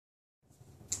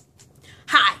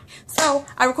So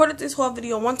I recorded this whole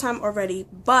video one time already,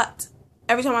 but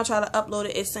every time I try to upload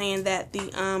it, it's saying that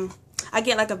the I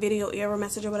get like a video error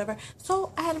message or whatever.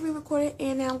 So I had to re-record it,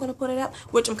 and now I'm gonna put it up,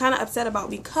 which I'm kind of upset about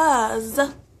because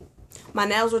my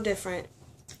nails were different,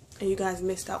 and you guys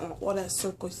missed out on all that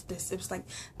circus. It was like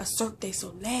a Cirque du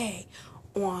Soleil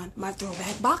on my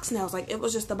throwback box nails. Like, it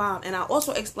was just the bomb. And I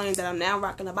also explained that I'm now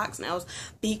rocking the box nails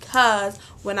because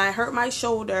when I hurt my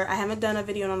shoulder, I haven't done a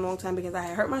video in a long time because I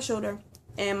had hurt my shoulder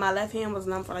and my left hand was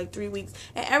numb for like 3 weeks,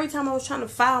 and every time I was trying to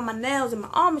file my nails and my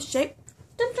arm was shaped,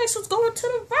 them things was going to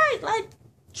the right, like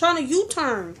trying to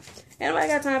U-turn. Anybody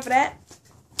got time for that?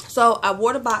 So I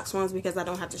wore the box ones because I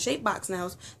don't have to shape box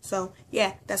nails. So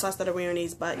yeah, that's why I started wearing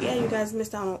these. But yeah, you guys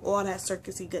missed out on all that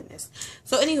circusy goodness.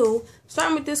 So anywho,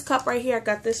 starting with this cup right here, I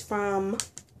got this from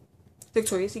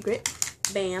Victoria's Secret.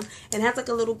 Bam. And it has like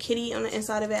a little kitty on the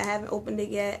inside of it. I haven't opened it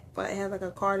yet, but it has like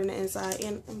a card in the inside.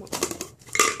 And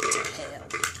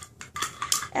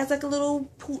it has like a little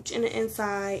pooch in the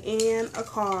inside and a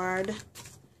card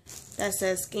that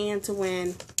says scan to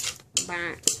win.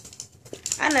 Bang.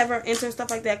 I never enter stuff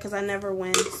like that because I never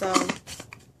win. So,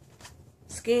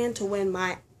 scan to win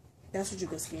that's what you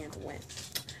can scan to win.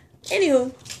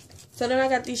 Anywho, so then I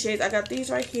got these shades. I got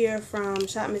these right here from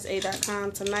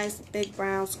shopmissa.com. Some nice big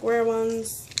brown square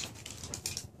ones.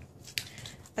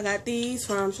 I got these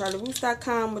from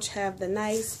charlotterusse.com, which have the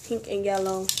nice pink and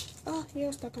yellow. Oh,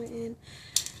 hair stuck on the end.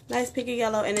 Nice pink and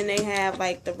yellow. And then they have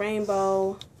like the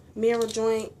rainbow mirror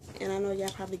joint. And I know y'all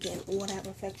probably getting all that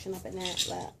reflection up in that.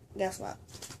 But guess what?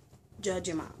 Judge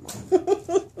your mama.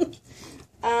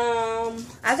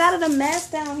 I got it a mess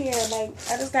down here. Like,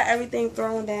 I just got everything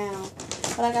thrown down.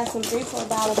 But I got some $3 for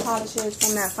 $1 polishes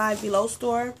from that Five Below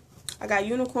store. I got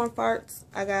Unicorn Farts.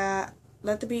 I got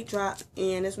Let the Beat Drop.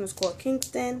 And this one's called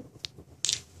Kingston.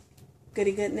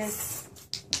 Goody goodness.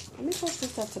 Let me push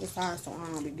this stuff to the side so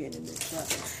I don't be getting this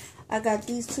stuff. I got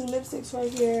these 2 lipsticks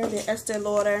right here. They're Estee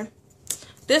Lauder.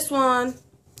 This one,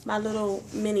 my little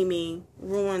mini-me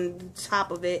ruined the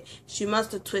top of it. She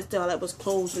must have twisted all that was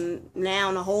closed, and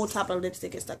now the whole top of the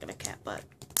lipstick is stuck in a cat butt.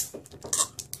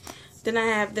 Then I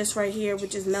have this right here,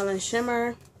 which is Melon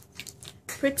Shimmer.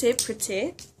 Pretty,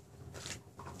 pretty.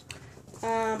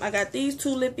 I got these 2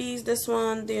 lippies. This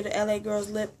one, they're the LA Girls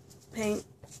Lip Paint.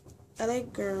 LA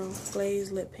Girl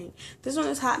Glaze Lip Paint. This one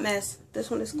is Hot Mess. This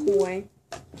one is Koi.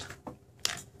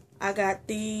 I got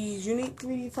these Unique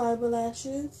 3D Fiber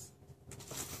Lashes.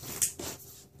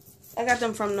 I got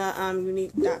them from the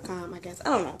unique.com, I guess. I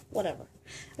don't know. Whatever.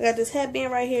 I got this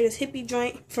headband right here, this hippie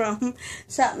joint from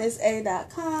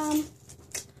shopmissa.com.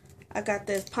 I got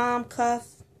this palm cuff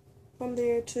from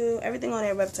there too. Everything on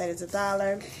their website is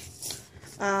 $1.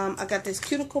 I got this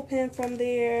cuticle pen from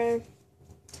there.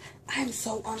 I'm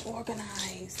so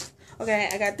unorganized. Okay,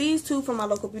 I got these 2 from my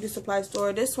local beauty supply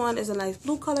store. This one is a nice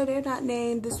blue color. They're not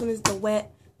named. This one is the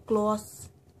Wet Gloss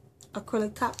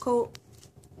Acrylic Top Coat.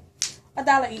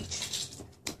 $1 each.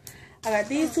 I got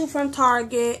these 2 from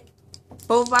Target.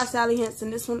 Both by Sally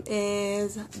Hansen. This one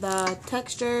is the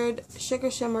Textured Sugar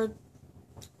Shimmer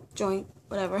Joint.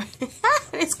 Whatever.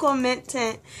 It's called Mint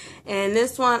Tint. And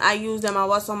this one I used in my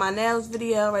What's on My Nails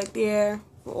video right there.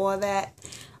 For all that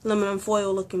aluminum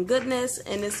foil looking goodness,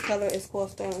 and this color is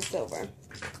called Sterling Silver.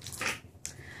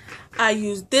 I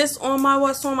used this on my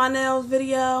What's on My Nails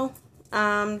video.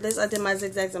 This I did my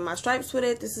zigzags and my stripes with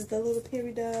it. This is the little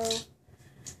Peridot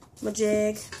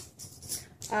Majig.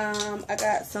 I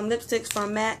got some lipsticks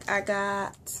from MAC. I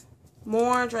got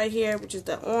Orange right here, which is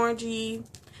the orangey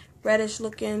reddish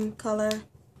looking color.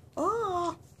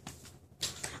 Oh,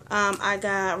 I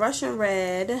got Russian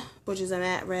Red, which is a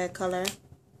matte red color.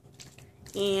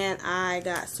 And I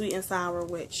got Sweet and Sour,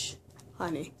 which,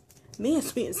 honey, me and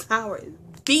Sweet and Sour is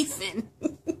beefing.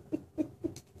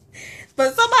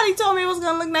 But somebody told me it was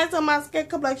going to look nice on my skin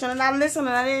complexion, and I listened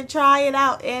and I didn't try it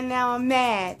out, and now I'm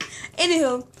mad.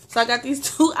 Anywho, so I got these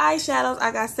 2 eyeshadows.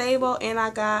 I got Sable and I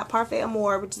got Parfait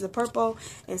Amour, which is a purple,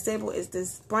 and Sable is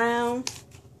this brown.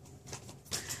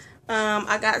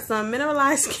 I got some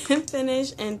Mineralized Skin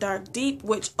Finish and Dark Deep,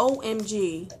 which,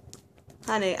 OMG.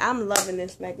 Honey, I'm loving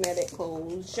this magnetic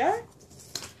closure.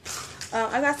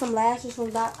 I got some lashes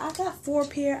from Dot. I got 4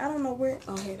 pair. I don't know where.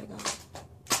 Oh, here they go.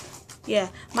 Yeah,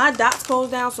 my dots closed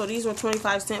down, so these were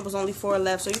 25 cents. Was only 4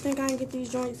 left. So you think I can get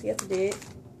these joints? Yes, I did.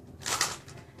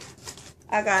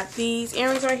 I got these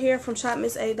earrings right here from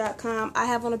shopmissa.com. I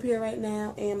have on a pair right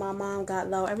now, and my mom got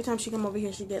low. Every time she come over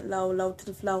here, she get low to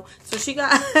the flow. So she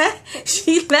got,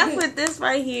 she left with this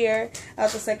right here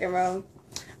out the second row.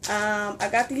 I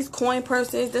got these coin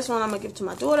purses. This one I'm going to give to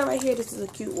my daughter right here. This is a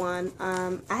cute one.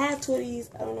 I had 2 of these.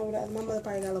 I don't know what that, my mother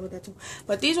probably got a little bit of that too.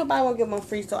 But these were buy one, get one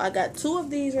free. So I got 2 of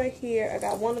these right here. I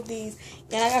got 1 of these.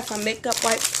 And I got some makeup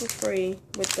wipes for free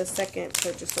with the second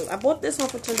purchase. So I bought this one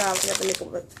for $10. I got the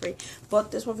makeup wipes free.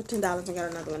 Bought this one for $10 and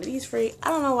got another one of these free. I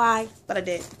don't know why, but I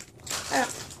did.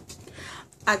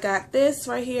 I got this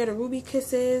right here, the Ruby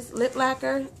Kisses lip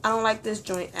lacquer. I don't like this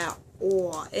joint out.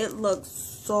 Oh, it looks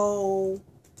so...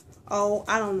 Oh,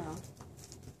 I don't know.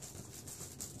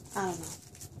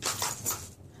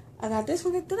 I got this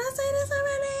from... Did I say this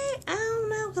already? I don't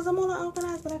know, because I'm all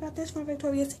unorganized, but I got this from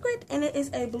Victoria's Secret, and it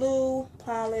is a blue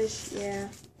polish, yeah.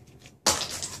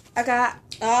 I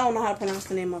don't know how to pronounce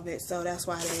the name of it, so that's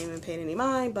why I didn't even pay any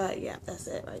mind, but yeah, that's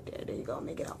it right there. There you go.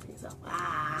 Make it out for yourself.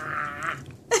 Ah.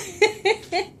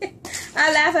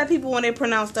 I laugh at people when they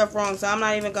pronounce stuff wrong, so I'm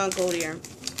not even going to go there.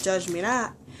 Judge me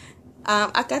not.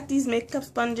 I got these makeup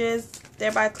sponges.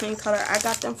 They're by Clean Color. I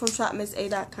got them from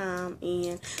shopmissa.com,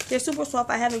 and they're super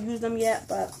soft. I haven't used them yet,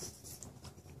 but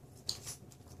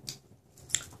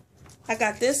I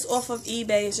got this off of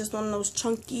eBay. It's just one of those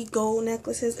chunky gold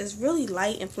necklaces. It's really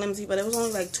light and flimsy, but it was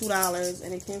only like $2,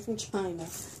 and it came from China.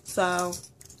 So,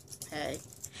 hey.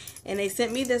 And they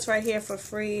sent me this right here for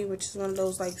free, which is one of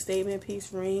those like statement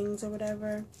piece rings or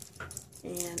whatever.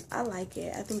 And I like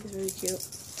it. I think it's really cute.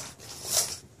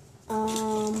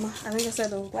 I think I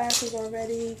said those glasses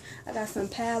already. I got some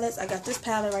palettes. I got this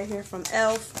palette right here from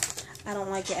e.l.f. I don't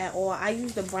like it at all. I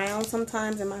use the brown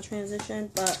sometimes in my transition,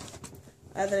 but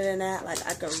other than that, like,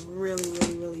 I could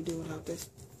really do without this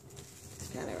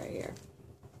palette right here.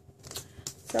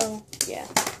 So, yeah.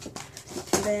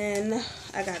 And then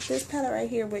I got this palette right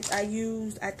here, which I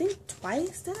used, I think,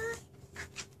 twice, did I?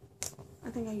 I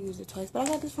think I used it twice, but I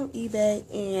got this from eBay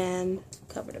and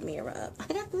cover the mirror up.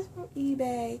 I got this from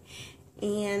eBay,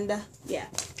 and yeah,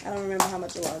 I don't remember how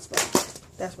much it was, but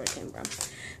that's where it came from.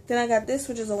 Then I got this,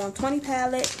 which is a 120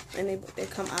 palette, and they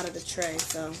come out of the tray,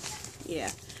 so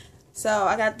yeah. So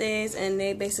I got these, and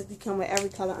they basically come with every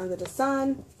color under the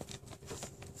sun.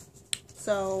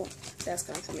 So that's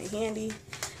gonna come in handy.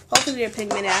 Hopefully they're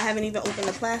pigmented. I haven't even opened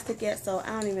the plastic yet, so I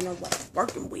don't even know what I'm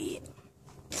working with.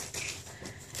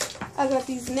 I got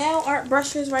these nail art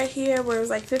brushes right here, where it was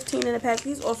like 15 in a pack.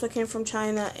 These also came from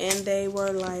China, and they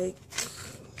were like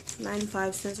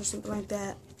 95 cents or something like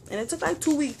that. And it took like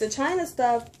 2 weeks. The China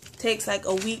stuff takes like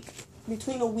a week,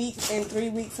 between a week and 3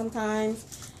 weeks sometimes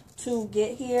to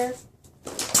get here.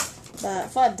 But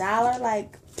for $1,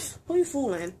 like, who you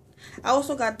fooling? I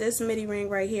also got this midi ring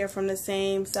right here from the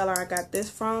same seller I got this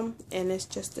from, and it's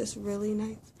just this really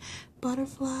nice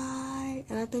butterfly,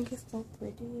 and I think it's so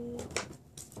pretty.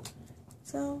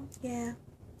 So yeah.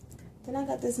 Then I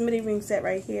got this midi ring set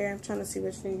right here. I'm trying to see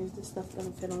which fingers this stuff's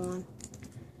gonna fit on,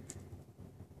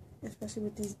 especially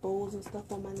with these bows and stuff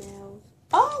on my nails.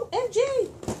 Oh, MG!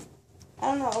 I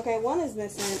don't know. Okay, one is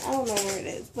missing. I don't know where it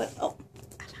is, but oh,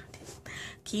 I found it.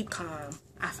 Keep calm.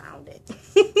 I found it.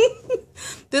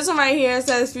 This one right here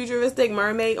says Futuristic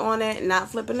Mermaid on it. Not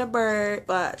flipping the bird,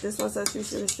 but this one says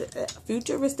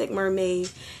Futuristic Mermaid.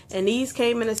 And these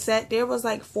came in a set. There was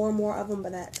like 4 more of them,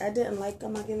 but I didn't like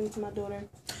them. I gave them to my daughter.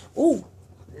 Ooh,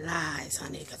 lies,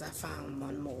 honey, because I found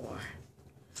one more,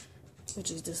 which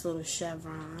is this little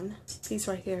chevron piece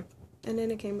right here. And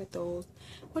then it came with those,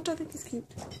 which I think is cute.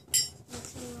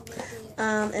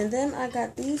 And then I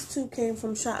got these 2 came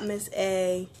from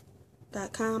shopmissa.com.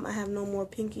 I have no more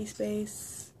pinky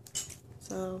space,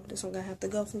 so this one gonna have to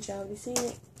go since y'all already seen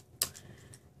it.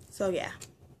 So yeah,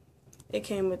 it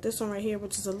came with this one right here,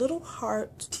 which is a little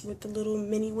heart with the little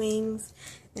mini wings,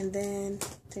 and then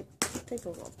take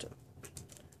those off too.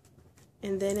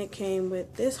 And then it came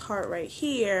with this heart right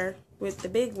here with the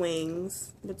big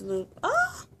wings with the little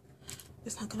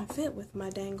it's not gonna fit with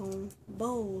my dang on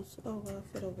bows. Oh, well, it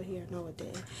fit over here. No, it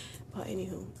didn't. But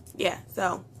anywho, yeah.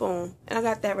 So boom, and I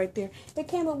got that right there. It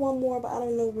came with one more, but I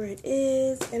don't know where it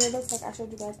is. And it looks like I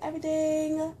showed you guys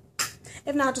everything.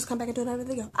 If not, just come back and do another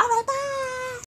video. All right, bye.